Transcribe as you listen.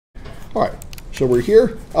All right, so we're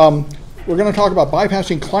here. We're going to talk about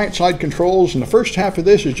bypassing client-side controls, and the first half of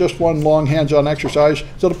this is just one long hands-on exercise.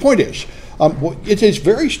 So the point is, it is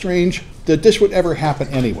very strange that this would ever happen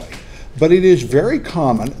anyway, but it is very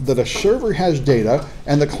common that a server has data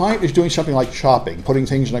and the client is doing something like shopping, putting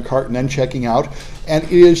things in a cart and then checking out, and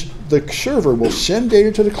it is the server will send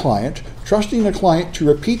data to the client, trusting the client to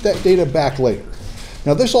repeat that data back later.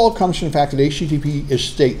 Now this all comes from the fact that HTTP is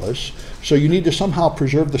stateless, so you need to somehow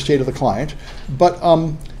preserve the state of the client, but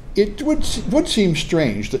it would seem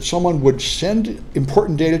strange that someone would send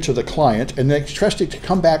important data to the client and then trust it to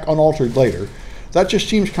come back unaltered later. That just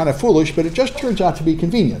seems kind of foolish, but it just turns out to be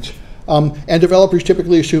convenient. And developers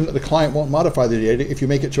typically assume that the client won't modify the data if you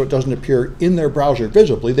make it so it doesn't appear in their browser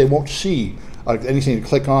visibly. They won't see anything to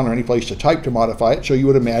click on or any place to type to modify it, so you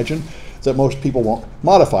would imagine that most people won't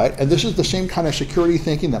modify it. And this is the same kind of security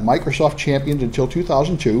thinking that Microsoft championed until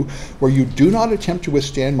 2002, where you do not attempt to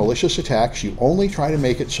withstand malicious attacks. You only try to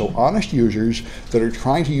make it so honest users that are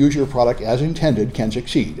trying to use your product as intended can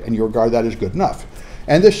succeed, and you regard that as good enough.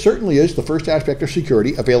 And this certainly is the first aspect of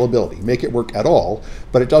security, availability. Make it work at all,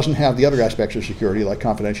 but it doesn't have the other aspects of security like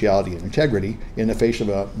confidentiality and integrity in the face of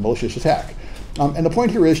a malicious attack. And the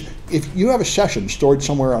point here is, if you have a session stored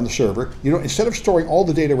somewhere on the server, instead of storing all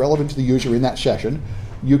the data relevant to the user in that session,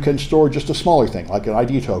 you can store just a smaller thing, like an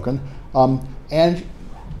ID token, and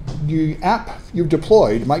the app you've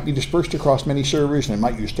deployed might be dispersed across many servers and it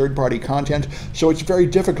might use third-party content, so it's very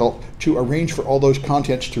difficult to arrange for all those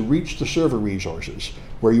contents to reach the server resources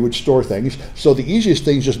where you would store things. So the easiest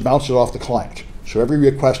thing is just bounce it off the client. So every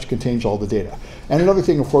request contains all the data. And another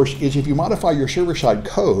thing, of course, is if you modify your server-side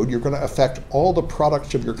code, you're going to affect all the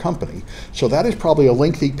products of your company. So that is probably a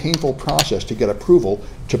lengthy, painful process to get approval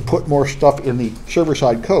to put more stuff in the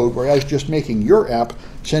server-side code, whereas just making your app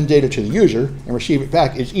send data to the user and receive it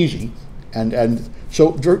back is easy. And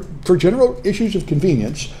so for general issues of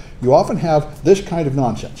convenience, you often have this kind of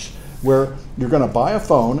nonsense, where you're going to buy a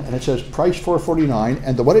phone and it says price $449,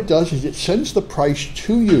 and what it does is it sends the price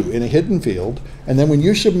to you in a hidden field, and then when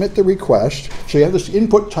you submit the request, so you have this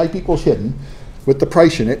input type equals hidden with the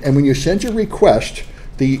price in it, and when you send your request,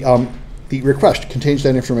 the request contains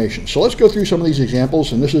that information. So let's go through some of these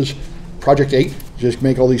examples, and this is project 8, just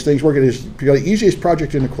make all these things work. It is the easiest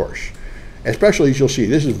project in the course, especially as you'll see.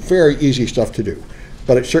 This is very easy stuff to do,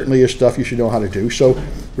 but it certainly is stuff you should know how to do. So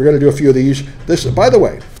we're going to do a few of these. This, by the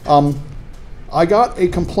way, I got a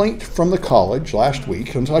complaint from the college last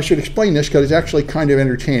week, and so I should explain this because it's actually kind of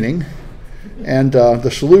entertaining. And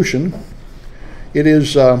the solution, it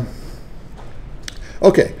is,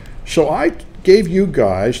 okay, so I gave you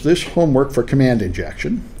guys this homework for command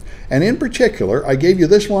injection. And in particular, I gave you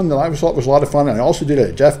this one that I thought was a lot of fun, and I also did it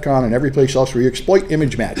at DEF CON and every place else where you exploit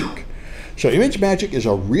image magic. So image magic is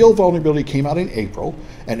a real vulnerability, came out in April,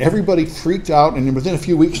 and everybody freaked out, and within a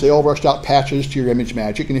few weeks they all rushed out patches to your image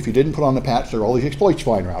magic, and if you didn't put on the patch, there are all these exploits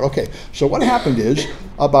flying around. Okay, so what happened is,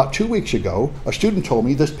 about 2 weeks ago, a student told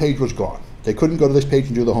me this page was gone. They couldn't go to this page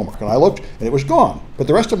and do the homework, and I looked, and it was gone, but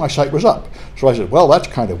the rest of my site was up. So I said, well, that's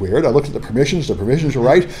kind of weird. I looked at the permissions were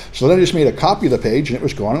right, so then I just made a copy of the page, and it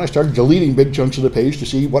was gone, and I started deleting big chunks of the page to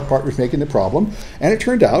see what part was making the problem, and it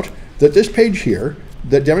turned out that this page here,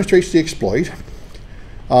 that demonstrates the exploit,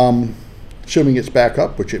 assuming it's back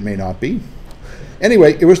up, which it may not be.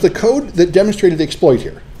 Anyway, it was the code that demonstrated the exploit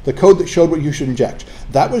here, the code that showed what you should inject.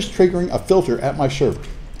 That was triggering a filter at my server.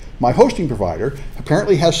 My hosting provider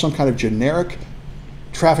apparently has some kind of generic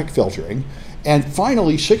traffic filtering, and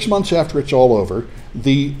finally, 6 months after it's all over,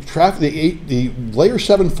 the layer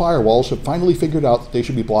 7 firewalls have finally figured out that they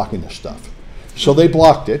should be blocking this stuff. So they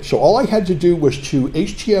blocked it. So all I had to do was to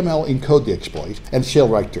HTML encode the exploit and sail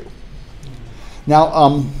right through.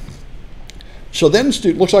 Now, so then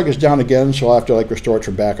it looks like it's down again, so I'll have to like restore it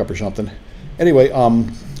from backup or something. Anyway, so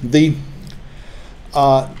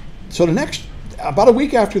the next, about a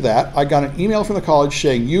week after that, I got an email from the college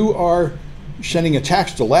saying, you are sending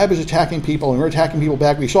attacks. The lab is attacking people, and we're attacking people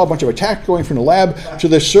back. We saw a bunch of attacks going from the lab to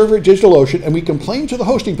the server at DigitalOcean, and we complained to the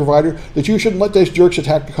hosting provider that you shouldn't let those jerks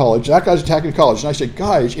attack the college. That guy's attacking the college. And I said,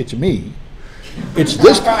 guys, it's me. It's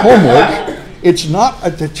this homework. It's not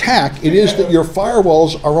an attack. It is that your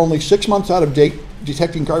firewalls are only 6 months out of date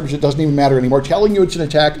detecting garbage that doesn't even matter anymore, telling you it's an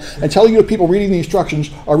attack, and telling you that people reading the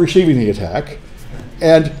instructions are receiving the attack.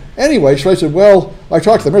 And anyway, so I said, well, I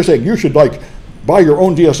talked to them. They're saying, you should buy your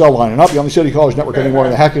own DSL line and not be on the City College network anymore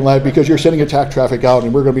in the hacking lab because you're sending attack traffic out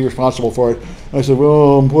and we're going to be responsible for it. And I said, well,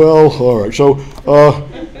 all right. So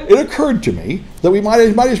it occurred to me that we might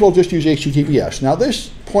as well just use HTTPS. Now this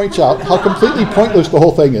points out how completely pointless the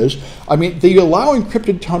whole thing is. I mean, they allow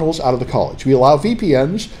encrypted tunnels out of the college. We allow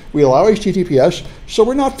VPNs, we allow HTTPS, so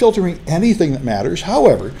we're not filtering anything that matters.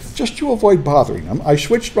 However, just to avoid bothering them, I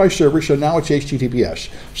switched my server, so now it's HTTPS.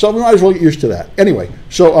 So we might as well get used to that. Anyway,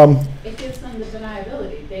 so it gives them the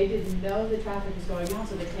deniability. They didn't know the traffic was going on,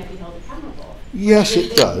 so they can't be held accountable. yes,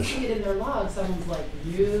 it does. If they see it in their log, someone's like,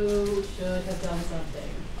 you should have done something.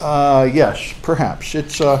 Yes, perhaps.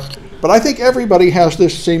 But I think everybody has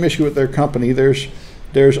this same issue at their company. There's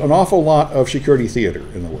an awful lot of security theater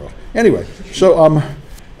in the world. Anyway, so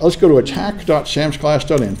let's go to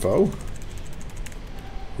attack.samsclass.info,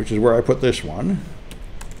 which is where I put this one.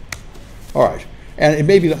 All right. And it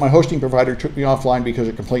may be that my hosting provider took me offline because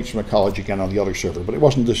of complaints from the college again on the other server, but it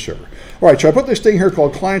wasn't this server. All right, so I put this thing here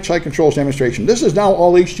called client-side controls demonstration. This is now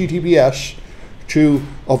all HTTPS to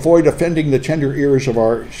avoid offending the tender ears of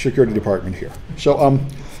our security department here. So, all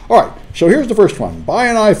right, so here's the first one. Buy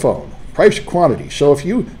an iPhone, price quantity. So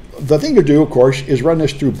the thing to do, of course, is run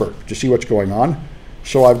this through Burp to see what's going on.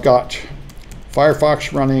 So I've got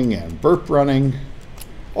Firefox running and Burp running.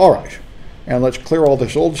 All right, and let's clear all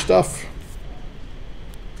this old stuff.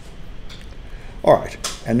 All right,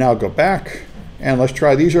 and now go back and let's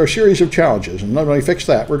try. These are a series of challenges, and not only fix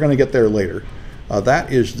that, we're going to get there later.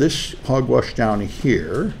 That is this hogwash down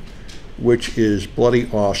here, which is bloody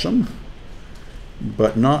awesome,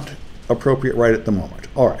 but not appropriate right at the moment.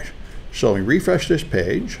 All right, so we refresh this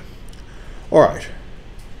page. All right,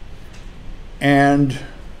 and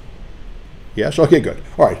yes, okay, good.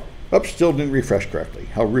 All right, oops, still didn't refresh correctly.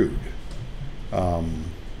 How rude.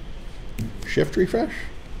 Shift refresh.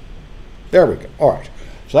 There we go. All right,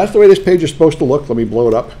 so that's the way this page is supposed to look. Let me blow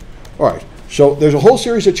it up. All right, so there's a whole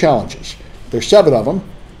series of challenges. There's 7 of them,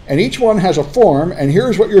 and each one has a form, and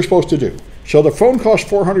here's what you're supposed to do. So the phone costs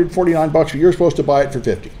 $449, but you're supposed to buy it for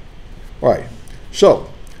 $50. All right, so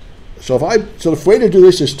the way to do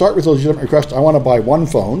this is start with a legitimate request. I want to buy one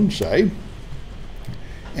phone, say,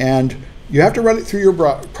 and you have to run it through your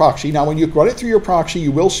proxy. Now, when you run it through your proxy,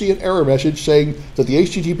 you will see an error message saying that the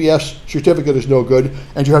HTTPS certificate is no good,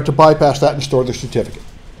 and you have to bypass that and store the certificate,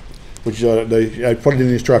 which I put it in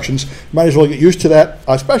the instructions. Might as well get used to that.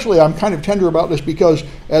 Especially, I'm kind of tender about this because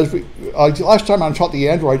last time I taught the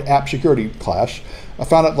Android app security class, I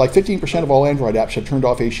found out like 15% of all Android apps have turned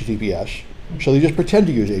off HTTPS. So they just pretend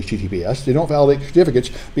to use HTTPS. They don't validate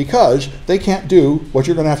certificates because they can't do what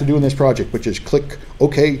you're going to have to do in this project, which is click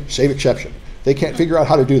OK, save exception. They can't figure out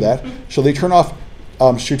how to do that, so they turn off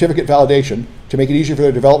certificate validation to make it easier for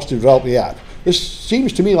their developers to develop the app. This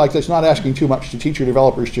seems to me like that's not asking too much to teach your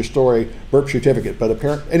developers to store a Burp certificate, but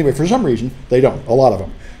anyway, for some reason, they don't, a lot of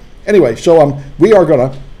them. Anyway, so we are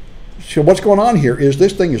going to, so what's going on here is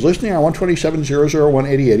this thing is listening on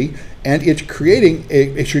 127.0.0.180.80, and it's creating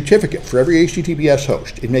a certificate for every HTTPS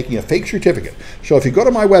host. It's making a fake certificate. So if you go to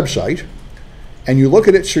my website and you look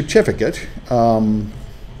at its certificate,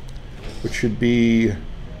 which should be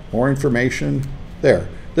more information there.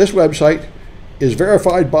 This website is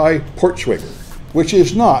verified by Portswigger, which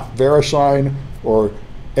is not VeriSign or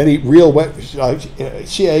any real web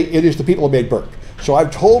CA. It is the people who made Burp. So I've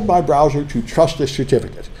told my browser to trust this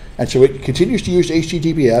certificate. And so it continues to use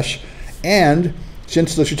HTTPS, and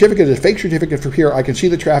since the certificate is a fake certificate from here, I can see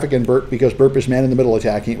the traffic in Burp because Burp is man in the middle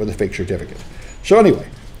attacking it with a fake certificate. So anyway,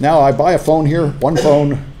 now I buy a phone here, one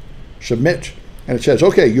phone, submit, and it says,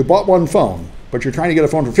 okay, you bought one phone, but you're trying to get a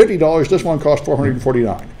phone for $50, this one costs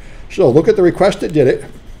 $449. So look at the request that did it,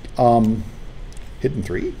 hidden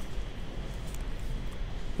 3.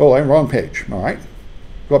 Oh, I'm wrong page, all right.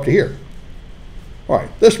 Go up to here. All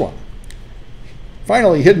right, this one.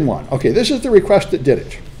 Finally, hidden 1. Okay, this is the request that did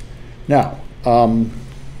it. Now,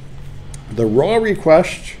 the raw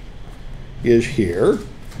request is here,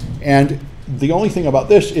 and the only thing about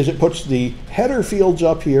this is it puts the header fields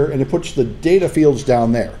up here and it puts the data fields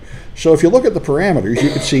down there. So if you look at the parameters,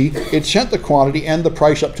 you can see it sent the quantity and the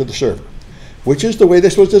price up to the server, which is the way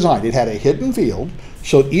this was designed. It had a hidden field,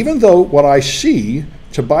 so even though what I see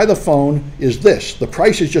to buy the phone is this, the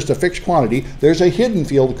price is just a fixed quantity, there's a hidden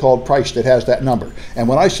field called price that has that number. And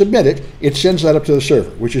when I submit it, it sends that up to the server,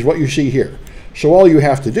 which is what you see here. So all you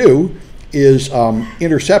have to do is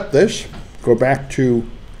intercept this, go back to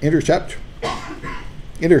intercept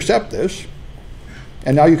this,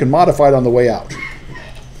 and now you can modify it on the way out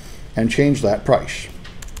and change that price.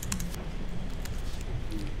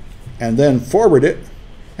 And then forward it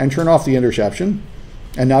and turn off the interception,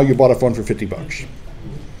 and now you bought a phone for $50.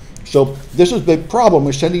 So this is the problem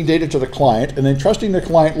with sending data to the client and then trusting the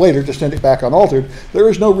client later to send it back unaltered. There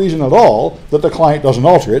is no reason at all that the client doesn't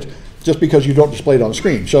alter it just because you don't display it on the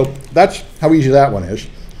screen. So that's how easy that one is.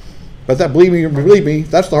 But that, believe me,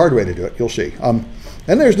 that's the hard way to do it. You'll see. And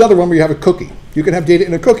there's another one where you have a cookie. You can have data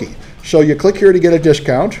in a cookie. So you click here to get a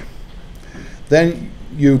discount. Then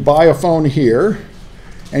you buy a phone here,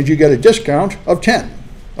 and you get a discount of 10.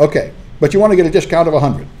 Okay, but you want to get a discount of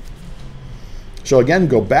 100. So again,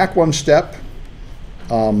 go back one step,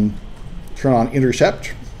 turn on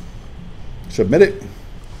intercept, submit it,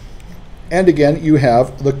 and again, you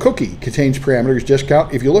have the cookie contains parameters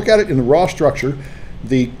discount. If you look at it in the raw structure,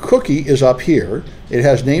 the cookie is up here. It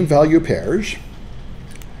has name value pairs,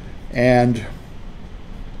 and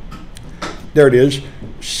there it is,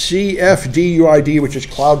 CFDUID, which is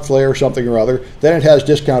Cloudflare or something or other. Then it has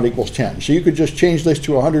discount equals 10. So you could just change this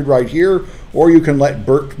to 100 right here, or you can let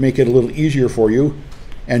Burp make it a little easier for you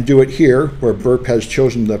and do it here, where Burp has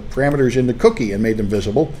chosen the parameters in the cookie and made them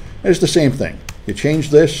visible. And it's the same thing. You change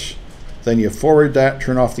this, then you forward that,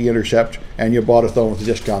 turn off the intercept, and you bought a phone with a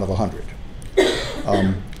discount of 100.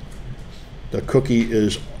 The cookie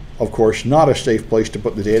is, of course, not a safe place to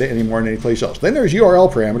put the data any more than any place else. Then there's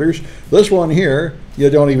URL parameters. This one here, you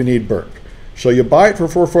don't even need Burp. So you buy it for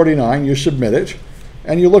 $4.49, you submit it,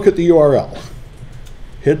 and you look at the URL.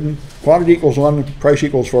 Hidden, quantity equals 1, price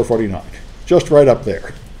equals $4.49. Just right up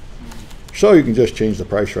there. So you can just change the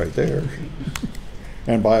price right there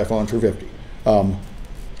and buy a phone for $50. All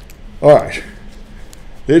right.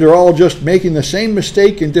 These are all just making the same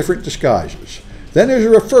mistake in different disguises. Then there's a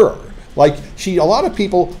referrer. Like, see, a lot of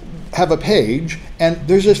people have a page, and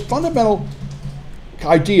there's this fundamental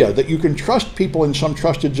idea that you can trust people in some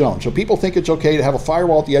trusted zone. So people think it's okay to have a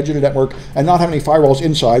firewall at the edge of the network and not have any firewalls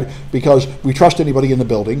inside because we trust anybody in the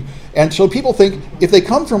building. And so people think if they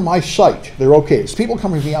come from my site, they're okay. It's people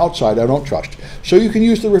coming from the outside I don't trust. So you can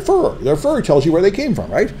use the referrer. The referrer tells you where they came from,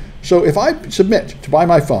 right? So if I submit to buy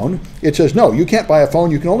my phone, it says, no, you can't buy a phone.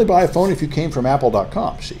 You can only buy a phone if you came from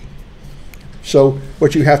apple.com, see? So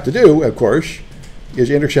what you have to do, of course, is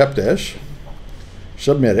intercept this,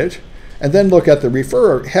 submit it, and then look at the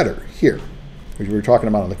referrer header here, which we were talking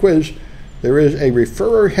about on the quiz. There is a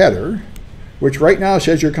referrer header, which right now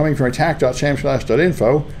says you're coming from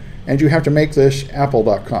attack.samsclass.info, and you have to make this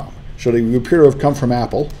apple.com. So you appear to have come from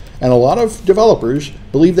Apple, and a lot of developers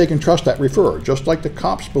believe they can trust that referrer, just like the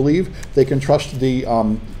cops believe they can trust the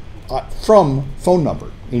from phone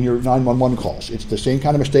number in your 911 calls. It's the same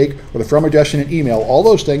kind of mistake, or the from address in an email. All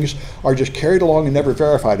those things are just carried along and never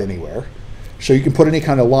verified anywhere. So you can put any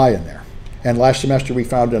kind of lie in there. And last semester we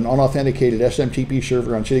found an unauthenticated SMTP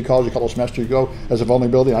server on City College a couple of semesters ago as a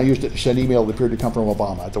vulnerability. And I used it to send email that appeared to come from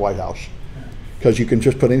Obama at the White House, because you can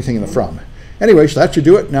just put anything in the from. Anyway, so that should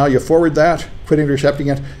do it. Now you forward that, quit intercepting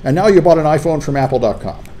it, and now you bought an iPhone from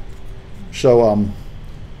apple.com. So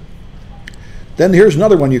then here's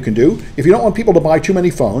another one you can do. If you don't want people to buy too many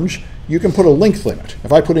phones, you can put a length limit.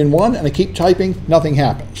 If I put in one and I keep typing, nothing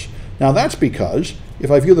happens. Now that's because if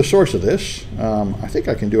I view the source of this, I think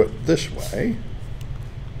I can do it this way.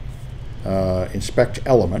 Inspect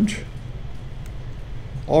element.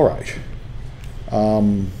 All right.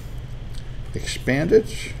 Expand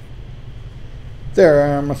it.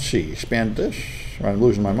 There, let's see, expand this. I'm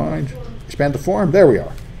losing my mind. Expand the form, there we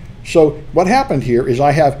are. So what happened here is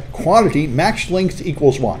I have quantity, max length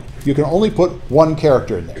equals 1. You can only put one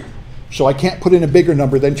character in there. So I can't put in a bigger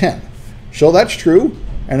number than 10. So that's true,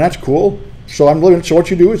 and that's cool. So so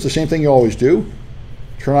what you do is the same thing you always do.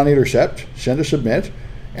 Turn on intercept, send a submit,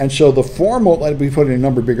 and so the form won't let me put in a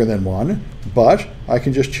number bigger than 1, but I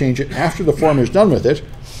can just change it after the form is done with it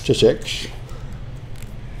to 6,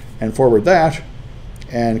 and forward that,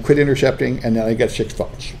 and quit intercepting, and then I get 6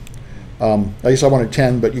 phones. I guess I wanted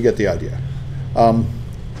 10, but you get the idea.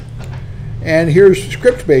 And here's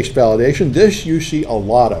script-based validation. This you see a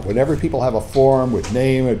lot of. Whenever people have a form with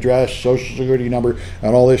name, address, social security number,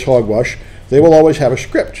 and all this hogwash, they will always have a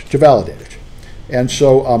script to validate it. And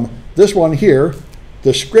so this one here,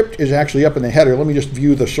 the script is actually up in the header. Let me just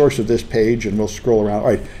view the source of this page, and we'll scroll around. All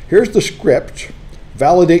right, here's the script,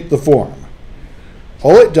 validate the form.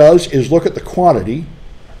 All it does is look at the quantity,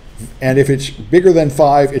 and if it's bigger than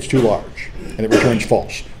 5, it's too large, and it returns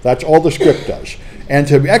false. That's all the script does. And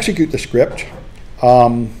to execute the script,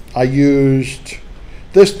 I used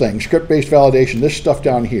this thing, script-based validation, this stuff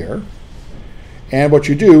down here. And what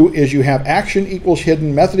you do is you have action equals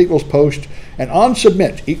hidden, method equals post, and on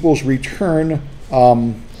submit equals return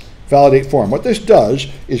validate form. What this does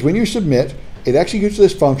is when you submit, it executes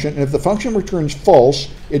this function, and if the function returns false,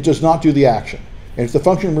 it does not do the action. And if the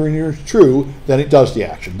function returns true, then it does the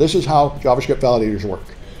action. This is how JavaScript validators work.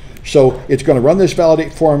 So it's going to run this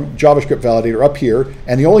validate form JavaScript validator up here,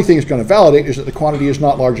 and the only thing it's going to validate is that the quantity is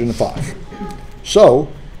not larger than 5.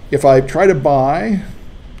 So if I try to buy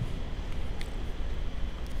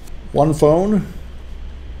one phone,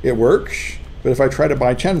 it works. But if I try to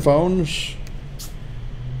buy 10 phones,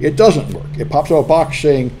 it doesn't work. It pops up a box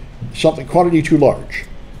saying something quantity too large.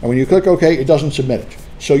 And when you click OK, it doesn't submit it.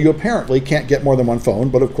 So you apparently can't get more than one phone,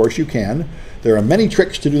 but of course you can. There are many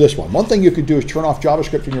tricks to do this one. One thing you could do is turn off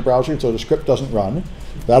JavaScript in your browser so the script doesn't run.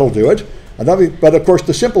 That'll do it. But of course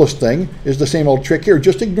the simplest thing is the same old trick here.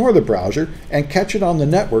 Just ignore the browser and catch it on the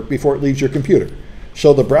network before it leaves your computer.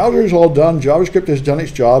 So the browser is all done, JavaScript has done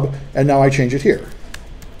its job, and now I change it here.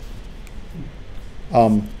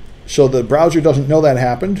 So the browser doesn't know that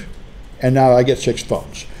happened, and now I get 6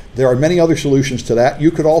 phones. There are many other solutions to that.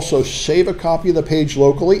 You could also save a copy of the page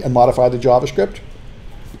locally and modify the JavaScript.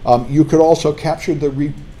 You could also capture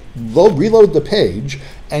the reload the page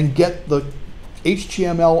and get the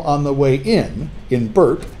HTML on the way in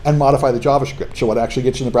BERT, and modify the JavaScript. So what actually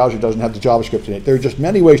gets in the browser doesn't have the JavaScript in it. There are just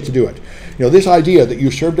many ways to do it. You know, this idea that you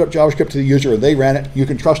served up JavaScript to the user and they ran it, you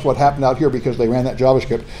can trust what happened out here because they ran that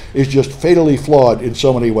JavaScript, is just fatally flawed in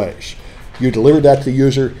so many ways. You delivered that to the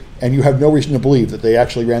user and you have no reason to believe that they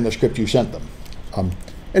actually ran the script you sent them.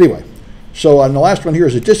 Anyway, so on the last one here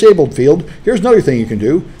is a disabled field. Here's another thing you can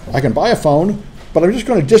do. I can buy a phone, but I'm just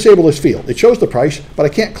going to disable this field. It shows the price, but I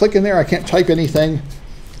can't click in there. I can't type anything.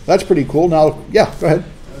 That's pretty cool. Now, yeah, go ahead.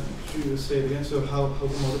 Could you say it again? So how to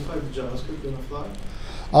modify the JavaScript on the fly?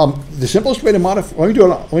 The simplest way to modify,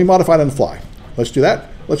 let me modify it on the fly. Let's do that.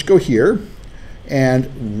 Let's go here and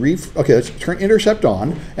okay, let's turn intercept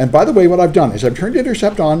on. And by the way, what I've done is I've turned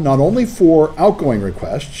intercept on not only for outgoing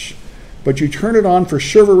requests, but you turn it on for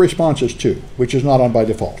server responses too, which is not on by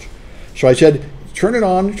default. So I said, turn it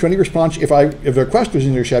on to any response. If the request was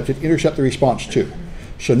intercepted, intercept the response too.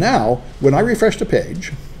 So now, when I refresh the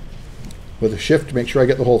page, with a shift to make sure I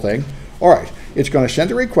get the whole thing, all right, it's going to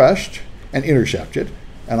send a request and intercept it,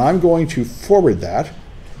 and I'm going to forward that,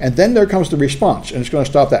 and then there comes the response, and it's going to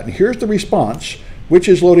stop that. And here's the response, which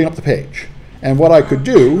is loading up the page. And what I could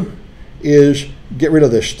do is get rid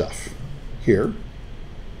of this stuff here.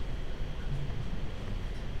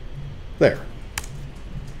 There.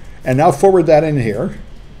 And now forward that in here.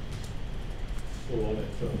 Will it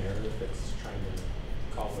throw an error if it's trying to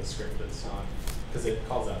call the script that's not, because it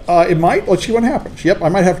calls out? It might. Let's see what happens. Yep, I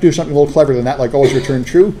might have to do something a little clever than that, like always return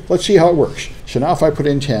true. Let's see how it works. So now if I put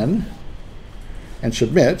in 10 and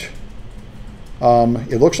submit,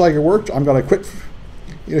 it looks like it worked. I'm going to quit.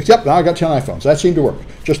 Yep, now I got 10 iPhones. That seemed to work.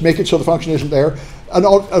 Just make it so the function isn't there.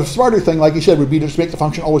 A smarter thing, like you said, would be to just make the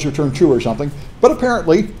function always return true or something. But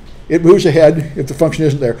apparently, it moves ahead if the function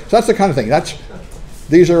isn't there. So that's the kind of thing. That's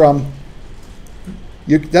the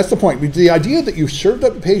point. The idea that you served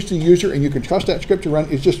up the page to the user and you can trust that script to run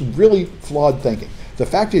is just really flawed thinking. The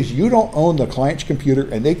fact is you don't own the client's computer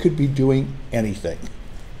and they could be doing anything.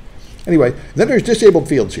 Anyway, then there's disabled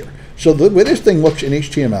fields here. So the way this thing looks in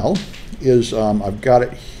HTML is, I've got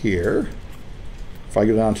it here. If I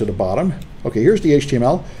go down to the bottom, okay, here's the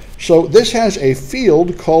HTML. So this has a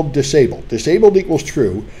field called disabled. Disabled equals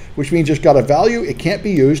true, which means it's got a value, it can't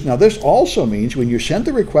be used. Now this also means when you send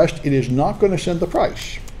the request, it is not going to send the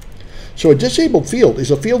price. So a disabled field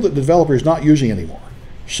is a field that the developer is not using anymore.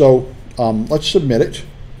 So let's submit it.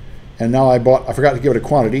 And now I forgot to give it a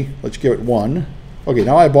quantity. Let's give it 1. Okay,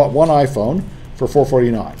 now I bought 1 iPhone for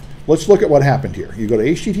 $449. Let's look at what happened here. You go to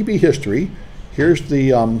HTTP history. Here's the,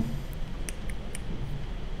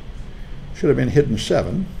 should have been hidden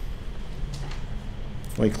 7.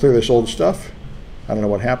 Let me clear this old stuff. I don't know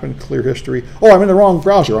what happened. Clear history. Oh, I'm in the wrong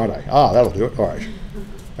browser, aren't I? Ah, that'll do it. All right.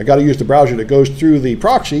 I got to use the browser that goes through the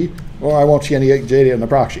proxy, or I won't see any data in the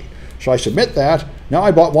proxy. So I submit that. Now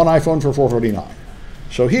I bought 1 iPhone for $449.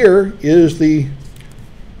 So here is the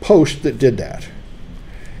post that did that.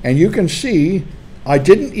 And you can see I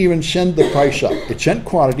didn't even send the price up. It sent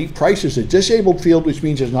quantity. Price is a disabled field, which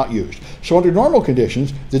means it's not used. So under normal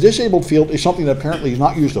conditions, the disabled field is something that apparently is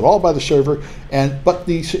not used at all by the server. But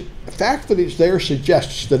the fact that it's there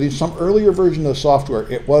suggests that in some earlier version of the software,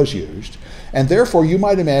 it was used. And therefore, you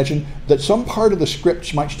might imagine that some part of the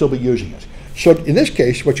scripts might still be using it. So in this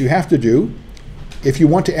case, what you have to do, if you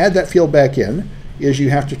want to add that field back in, is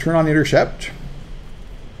you have to turn on intercept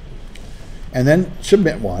and then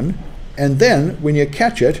submit one. And then when you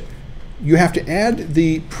catch it, you have to add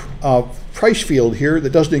the price field here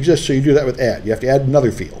that doesn't exist, so you do that with add. You have to add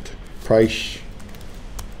another field, price,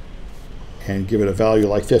 and give it a value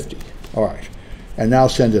like 50. All right. And now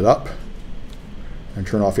send it up and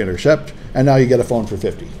turn off intercept. And now you get a phone for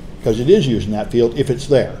 50 because it is using that field if it's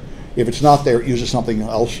there. If it's not there, it uses something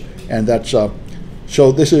else. And that's,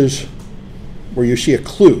 so this is where you see a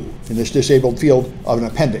clue in this disabled field of an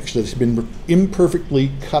appendix that's been imperfectly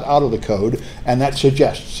cut out of the code, and that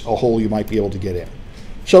suggests a hole you might be able to get in.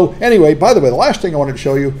 So anyway, by the way, the last thing I wanted to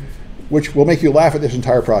show you, which will make you laugh at this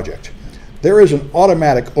entire project, there is an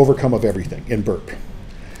automatic overcome of everything in Burp.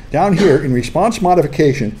 Down here in response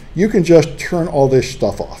modification, you can just turn all this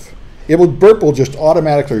stuff off. Burp will just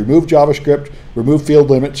automatically remove JavaScript, remove field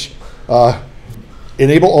limits,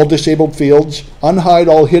 enable all disabled fields, unhide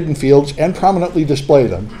all hidden fields, and prominently display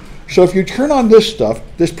them. So if you turn on this stuff,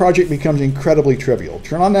 this project becomes incredibly trivial.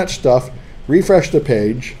 Turn on that stuff, refresh the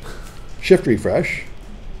page, shift refresh,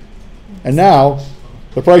 and now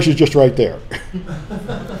the price is just right there.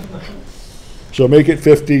 So make it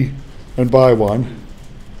 50 and buy one.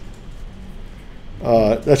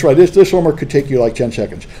 That's right, this homework could take you like 10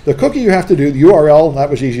 seconds. The cookie you have to do, the URL,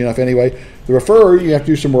 that was easy enough anyway. The referrer you have to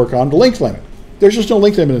do some work on. The link limit. There's just no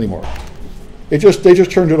link limit anymore. They just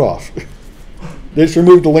turned it off. They just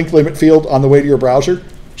removed the link limit field on the way to your browser,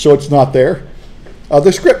 so it's not there.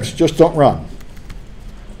 The scripts just don't run.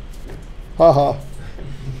 Haha.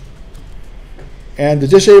 And the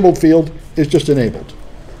disabled field is just enabled,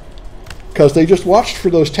 because they just watched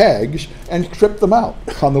for those tags and stripped them out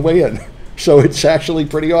on the way in. So it's actually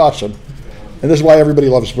pretty awesome. And this is why everybody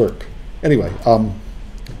loves Burp. Anyway,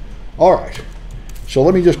 all right. So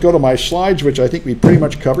let me just go to my slides, which I think we pretty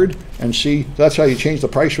much covered, and see. That's how you change the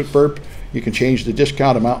price with Burp. You can change the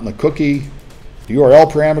discount amount in the cookie. The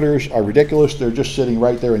URL parameters are ridiculous. They're just sitting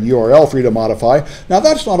right there in the URL for you to modify. Now,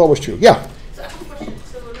 that's not always true. Yeah? So I have a question.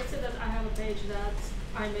 So let's say that I have a page that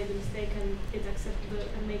I made a mistake and it accepts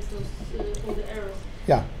and makes those all the errors.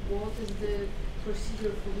 Yeah. What is the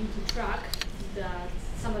procedure for me to track that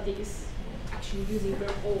somebody is actually using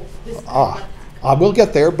Burp all this time? We'll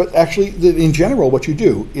get there, but actually, in general, what you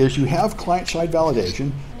do is you have client-side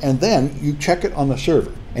validation, and then you check it on the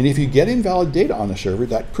server. And if you get invalid data on the server,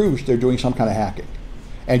 that proves they're doing some kind of hacking.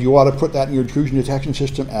 And you ought to put that in your intrusion detection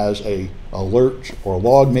system as a alert or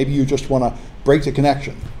log. Maybe you just want to break the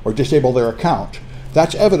connection or disable their account.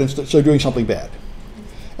 That's evidence that they're doing something bad.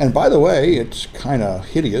 And by the way, it's kind of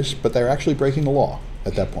hideous, but they're actually breaking the law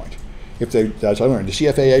at that point. If they, as I learned, the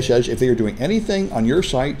CFAA says if they are doing anything on your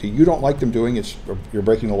site that you don't like them doing, you're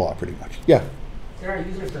breaking the law pretty much. Yeah? There are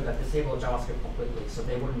users that disable JavaScript completely, so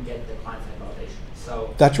they wouldn't get the client-side validation.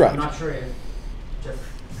 So that's right. I'm not sure if just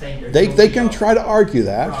saying they can try to argue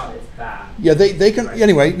that. Fraud is bad. Yeah, they can.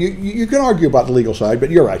 Anyway, you can argue about the legal side,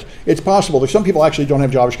 but you're right. It's possible. There's some people actually don't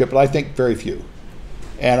have JavaScript, but I think very few.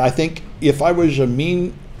 And I think if I was a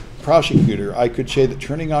mean prosecutor, I could say that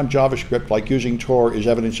turning on JavaScript, like using Tor, is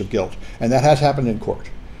evidence of guilt. And that has happened in court.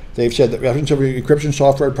 They've said that evidence of encryption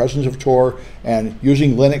software, presence of Tor, and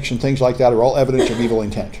using Linux and things like that are all evidence of evil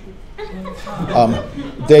intent.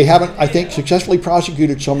 They haven't, I think, successfully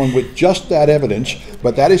prosecuted someone with just that evidence,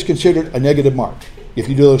 but that is considered a negative mark. If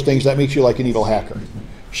you do those things, that makes you like an evil hacker.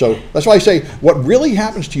 So that's why I say what really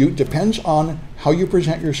happens to you depends on how you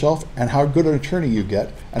present yourself and how good an attorney you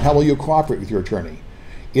get and how well you cooperate with your attorney.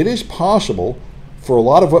 It is possible for a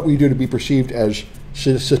lot of what we do to be perceived as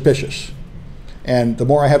suspicious. And the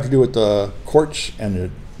more I have to do with the courts and the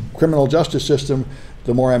criminal justice system,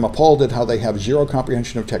 the more I'm appalled at how they have zero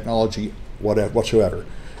comprehension of technology whatsoever.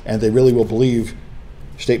 And they really will believe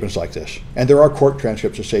statements like this. And there are court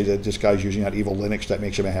transcripts that say that this guy's using that evil Linux that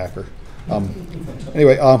makes him a hacker.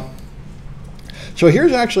 Anyway, so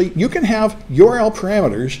here's actually, you can have URL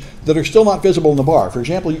parameters that are still not visible in the bar. For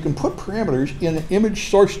example, you can put parameters in an image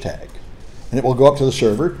source tag, and it will go up to the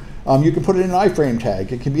server. You can put it in an iframe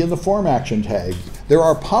tag. It can be in the form action tag. There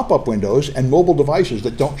are pop-up windows and mobile devices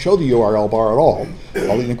that don't show the URL bar at all,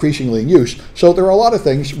 although increasingly in use. So there are a lot of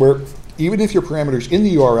things where even if your parameter's in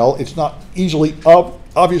the URL, it's not easily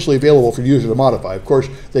obviously available for the user to modify. Of course,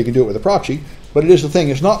 they can do it with a proxy, but it is the thing.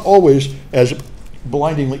 It's not always as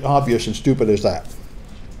blindingly obvious and stupid as that.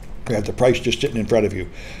 You have the price just sitting in front of you.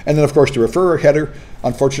 And then, of course, the referrer header.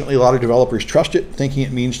 Unfortunately, a lot of developers trust it, thinking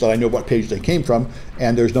it means that I know what page they came from,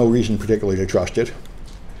 and there's no reason particularly to trust it.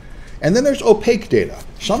 And then there's opaque data.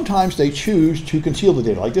 Sometimes they choose to conceal the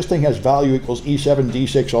data. Like this thing has value equals E7,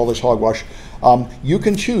 D6, all this hogwash. You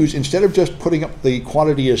can choose, instead of just putting up the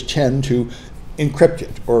quantity as 10, to encrypt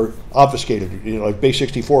it or obfuscate it, like base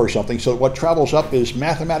 64 or something, so what travels up is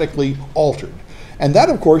mathematically altered. And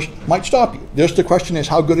that, of course, might stop you. Just the question is,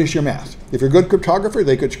 how good is your math? If you're a good cryptographer,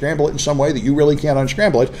 they could scramble it in some way that you really can't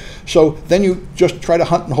unscramble it. So then you just try to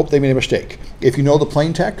hunt and hope they made a mistake. If you know the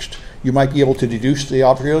plain text, you might be able to deduce the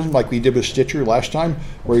algorithm like we did with Stitcher last time,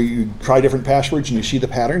 where you try different passwords and you see the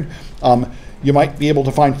pattern. You might be able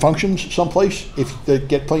to find functions someplace if they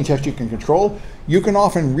get plain text you can control. You can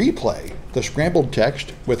often replay the scrambled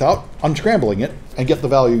text without unscrambling it and get the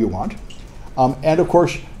value you want. And of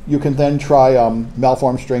course, You can then try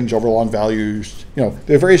malformed strings, overlong values. You know,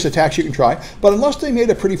 there are various attacks you can try. But unless they made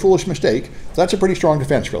a pretty foolish mistake, that's a pretty strong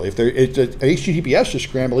defense, really. If HTTPS is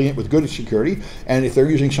scrambling it with good security, and if they're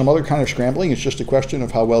using some other kind of scrambling, it's just a question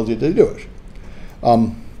of how well did they do it.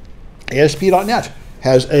 ASP.NET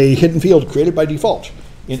has a hidden field created by default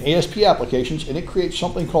in ASP applications, and it creates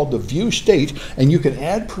something called the view state, and you can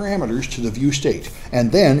add parameters to the view state,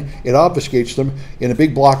 and then it obfuscates them in a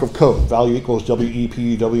big block of code, value equals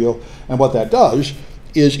WEPW, and what that does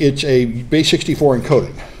is it's a base 64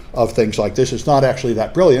 encoding of things like this. It's not actually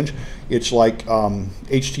that brilliant. It's like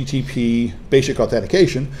HTTP basic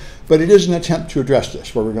authentication, but it is an attempt to address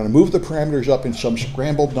this, where we're going to move the parameters up in some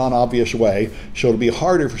scrambled, non-obvious way, so it'll be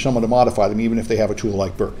harder for someone to modify them, even if they have a tool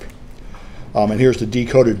like Burp. And here's the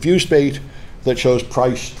decoded view state that shows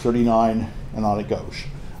price 39, and on it goes.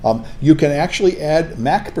 You can actually add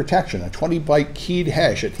MAC protection, a 20-byte keyed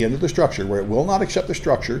hash at the end of the structure, where it will not accept the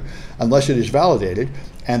structure unless it is validated.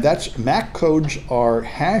 And that's MAC codes are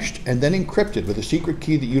hashed and then encrypted with a secret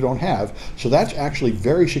key that you don't have. So that's actually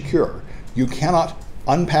very secure. You cannot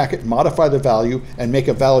unpack it, modify the value, and make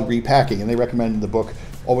a valid repacking. And they recommend in the book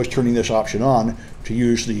always turning this option on to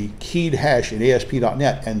use the keyed hash in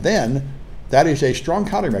ASP.NET. And then that is a strong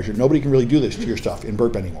countermeasure. Nobody can really do this to your stuff in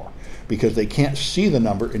Burp anymore, because they can't see the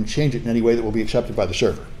number and change it in any way that will be accepted by the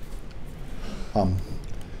server. All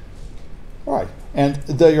right, and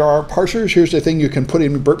there are parsers. Here's the thing you can put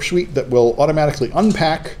in Burp Suite that will automatically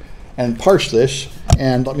unpack and parse this.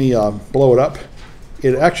 And let me blow it up.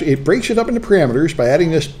 It breaks it up into parameters by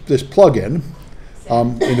adding this plugin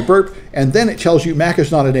into Burp, and then it tells you MAC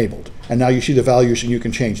is not enabled. And now you see the values and you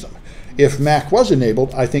can change them. If MAC was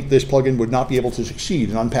enabled, I think this plugin would not be able to succeed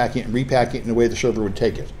in unpacking it and repacking it in the way the server would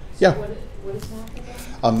take it. So Yeah. What is MAC again?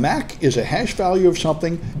 A MAC is a hash value of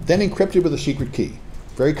something, then encrypted with a secret key.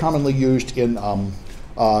 Very commonly used in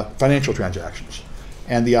financial transactions.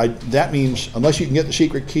 And that means unless you can get the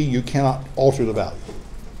secret key, you cannot alter the value.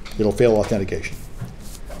 It'll fail authentication.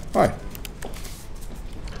 All right.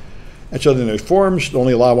 And so then there's forms,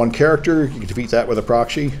 only allow one character. You can defeat that with a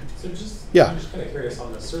proxy. So Yeah. I'm just kind of curious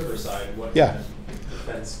on the server side, what Yeah. kind of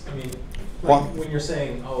defense, I mean, Well- like when you're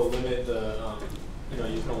saying, oh, limit the,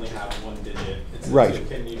 you can only have one digit. Right. So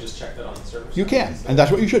can you just check that on the server side? You can, and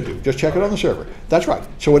that's what you should do. Just check it on the server. That's right.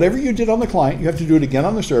 So whatever you did on the client, you have to do it again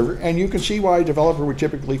on the server, and you can see why a developer would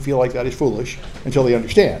typically feel like that is foolish until they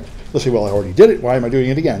understand. They'll say, well, I already did it. Why am I doing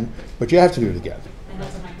it again? But you have to do it again. And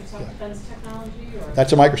that's a Microsoft Defense technology, or?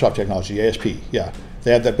 That's a Microsoft technology, ASP, yeah.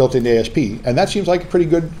 They have that built into ASP, and that seems like a pretty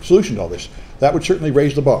good solution to all this. That would certainly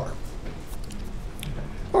raise the bar.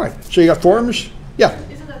 All right, so you got forms? Yeah.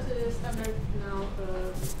 Isn't that the standard now?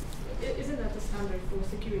 Isn't that the standard for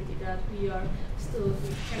security that we are still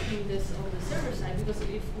checking this on the server side? Because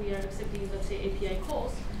if we are accepting, let's say, API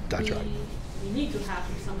calls, That's right. we need to have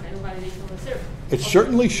some kind of validation on the server. It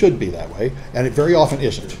certainly should be that way, and it very often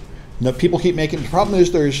isn't. No, people keep making, the problem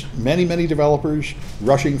is there's many, many developers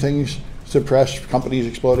rushing things, suppress, companies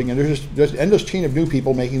exploding, and there's an endless chain of new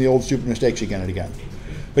people making the old stupid mistakes again and again.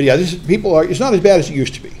 But yeah, it's not as bad as it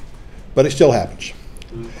used to be, but it still happens.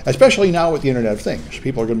 Especially now with the Internet of Things.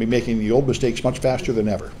 People are going to be making the old mistakes much faster than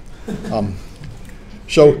ever.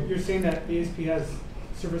 So You're saying that ASP has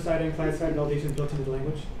server-side and client-side validation built into the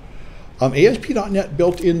language? ASP.NET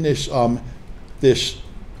built in this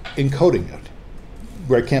encoding it,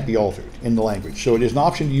 where it can't be altered in the language. So it is an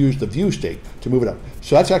option to use the view state to move it up.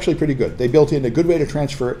 So that's actually pretty good. They built in a good way to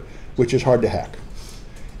transfer it, which is hard to hack.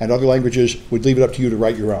 And other languages would leave it up to you to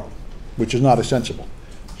write your own, which is not as sensible.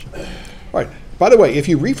 All right. By the way, if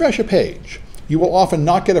you refresh a page, you will often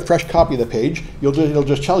not get a fresh copy of the page. It'll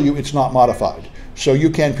just tell you it's not modified. So you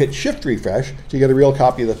can hit Shift Refresh to get a real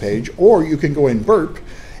copy of the page, or you can go in Burp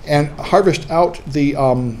and harvest out the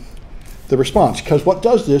response. Because what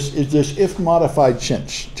does this is this if modified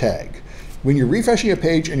since tag. When you're refreshing a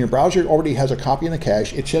page and your browser already has a copy in the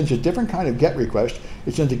cache, it sends a different kind of GET request.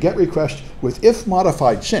 It sends a GET request with if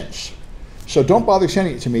modified since. So don't bother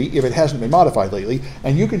sending it to me if it hasn't been modified lately,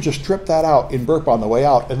 and you can just strip that out in Burp on the way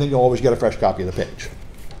out, and then you'll always get a fresh copy of the page.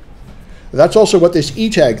 That's also what this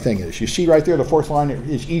eTag thing is. You see right there, the fourth line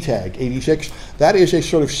is eTag 86. That is a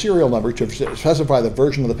sort of serial number to specify the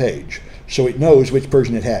version of the page, so it knows which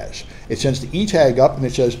version it has. It sends the eTag up and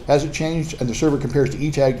it says, has it changed? And the server compares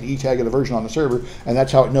the eTag of the version on the server, and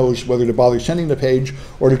that's how it knows whether to bother sending the page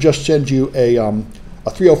or to just send you a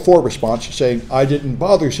 304 response saying, I didn't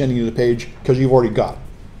bother sending you the page because you've already got it.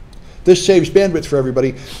 This saves bandwidth for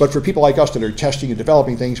everybody, but for people like us that are testing and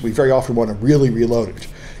developing things, we very often want to really reload it,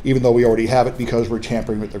 even though we already have it, because we're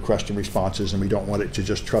tampering with the request and responses and we don't want it to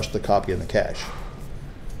just trust the copy in the cache.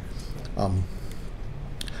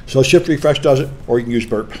 So shift refresh does it, or you can use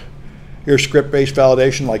burp. Here's script-based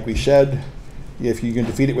validation, like we said. If you can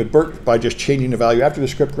defeat it with burp by just changing the value after the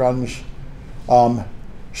script runs.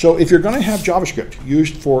 So if you're going to have JavaScript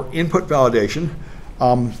used for input validation,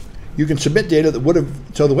 you can submit data that would have,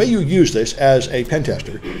 so the way you use this as a pen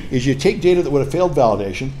tester is you take data that would have failed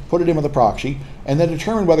validation, put it in with a proxy, and then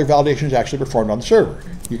determine whether validation is actually performed on the server.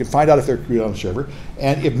 You can find out if they're created on the server,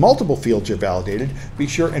 and if multiple fields are validated, be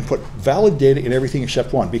sure and put valid data in everything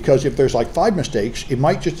except one, because if there's like 5 mistakes, it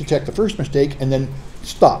might just detect the first mistake and then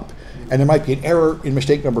stop. And there might be an error in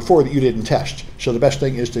mistake number 4 that you didn't test. So the best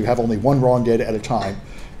thing is to have only one wrong data at a time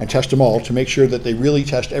and test them all to make sure that they really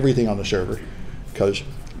test everything on the server, because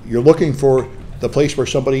you're looking for the place where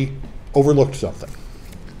somebody overlooked something.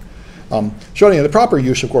 So anyway, the proper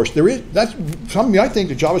use, of course, that's something I think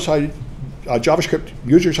the JavaScript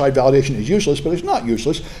user-side validation is useless, but it's not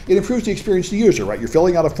useless. It improves the experience of the user, right? You're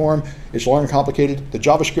filling out a form, it's long and complicated. The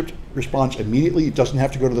JavaScript responds immediately, it doesn't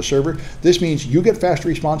have to go to the server. This means you get faster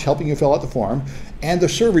response helping you fill out the form, and the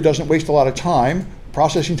server doesn't waste a lot of time,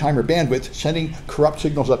 processing time or bandwidth, sending corrupt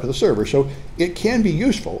signals up to the server. So it can be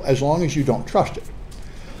useful as long as you don't trust it.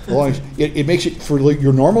 As long as it makes it for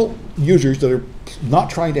your normal users that are not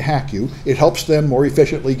trying to hack you, it helps them more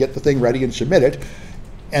efficiently get the thing ready and submit it.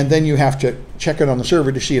 And then you have to check it on the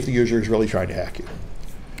server to see if the user is really trying to hack you.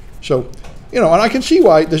 So, and I can see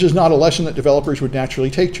why this is not a lesson that developers would naturally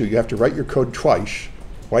take to. You have to write your code twice.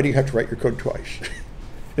 Why do you have to write your code twice?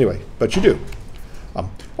 Anyway, but you do. All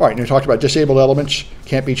right, and we talked about disabled elements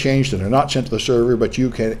can't be changed and they're not sent to the server, but you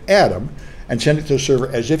can add them and send it to the server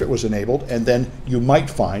as if it was enabled, and then you might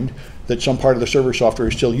find that some part of the server software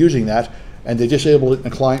is still using that, and they disabled it in the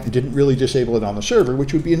client and didn't really disable it on the server,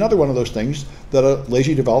 which would be another one of those things that a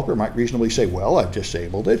lazy developer might reasonably say, well, I've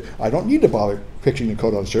disabled it. I don't need to bother fixing the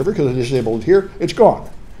code on the server because I disabled it here, it's gone.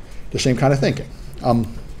 The same kind of thinking.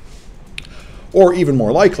 Or even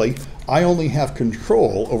more likely, I only have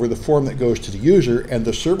control over the form that goes to the user, and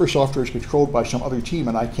the server software is controlled by some other team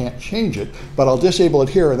and I can't change it, but I'll disable it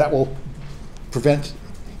here and that will prevent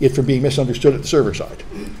it from being misunderstood at the server side.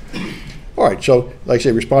 All right, so like I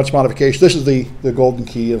say, response modification, this is the golden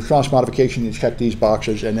key. Response modification, you check these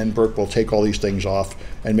boxes, and then Burp will take all these things off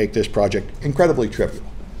and make this project incredibly trivial.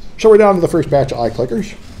 So we're down to the first batch of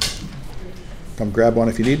iClickers. Come grab one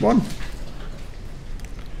if you need one.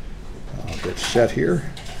 I'll get set here.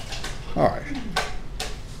 All right.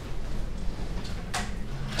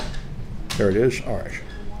 There it is. All right.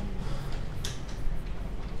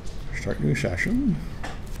 Start new session.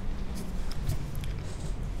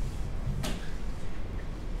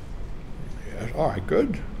 Yes. All right,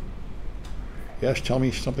 good. Yes, tell me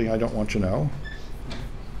something I don't want to know.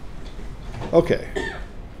 Okay.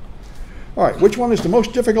 All right, which one is the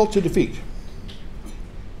most difficult to defeat?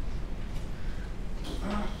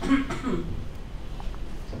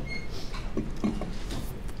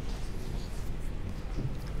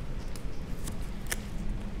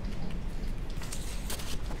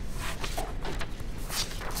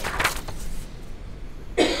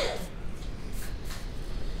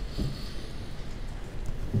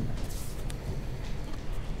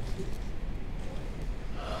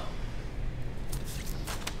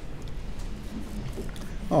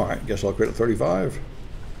 All right, guess I'll quit at 35.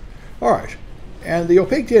 All right, and the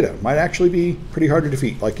opaque data might actually be pretty hard to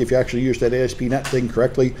defeat. Like if you actually use that ASP.NET thing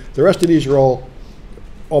correctly, the rest of these are all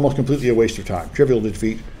almost completely a waste of time, trivial to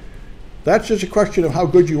defeat. That's just a question of how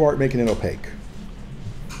good you are at making it opaque.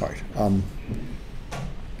 All right,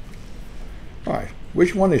 all right,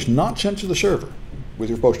 which one is not sent to the server with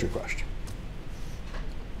your post request?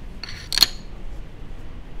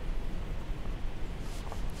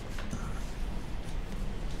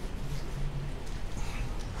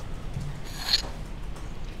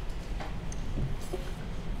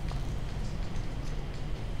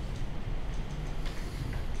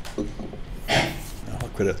 I'll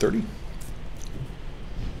quit at 30.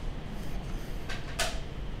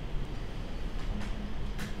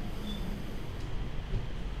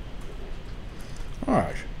 All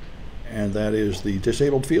right, and that is the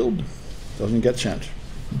disabled field, doesn't get sent.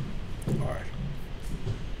 All right.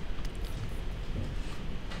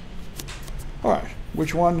 All right,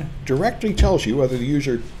 which one directly tells you whether the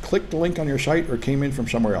user clicked the link on your site or came in from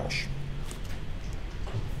somewhere else?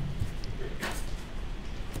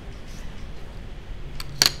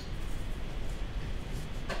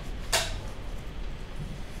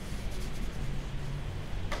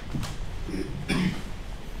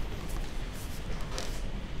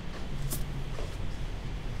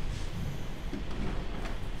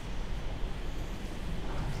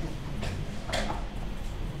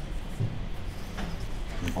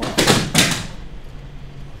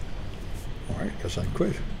 right, guess I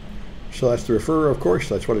quit. So that's the refer, of course,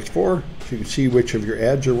 that's what it's for. So you can see which of your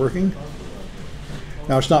ads are working.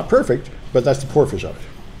 Now it's not perfect, but that's the purpose of it.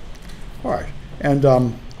 All right, and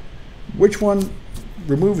which one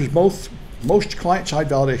removes most client-side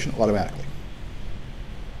validation automatically?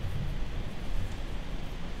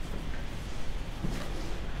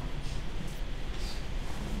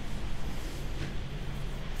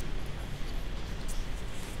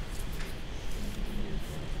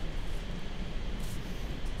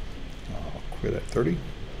 I'll quit at 30.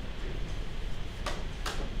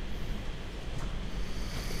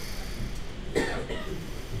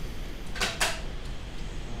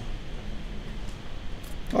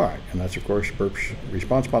 All right, and that's of course Burp's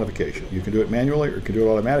response modification. You can do it manually or you can do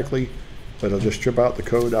it automatically, but it'll just strip out the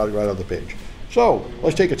code out right out of the page. So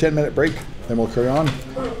let's take a 10-minute break, then we'll carry on.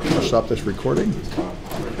 I'll stop this recording.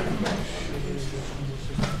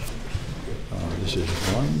 This is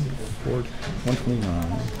 129,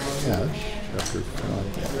 yes, chapter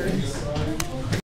 5.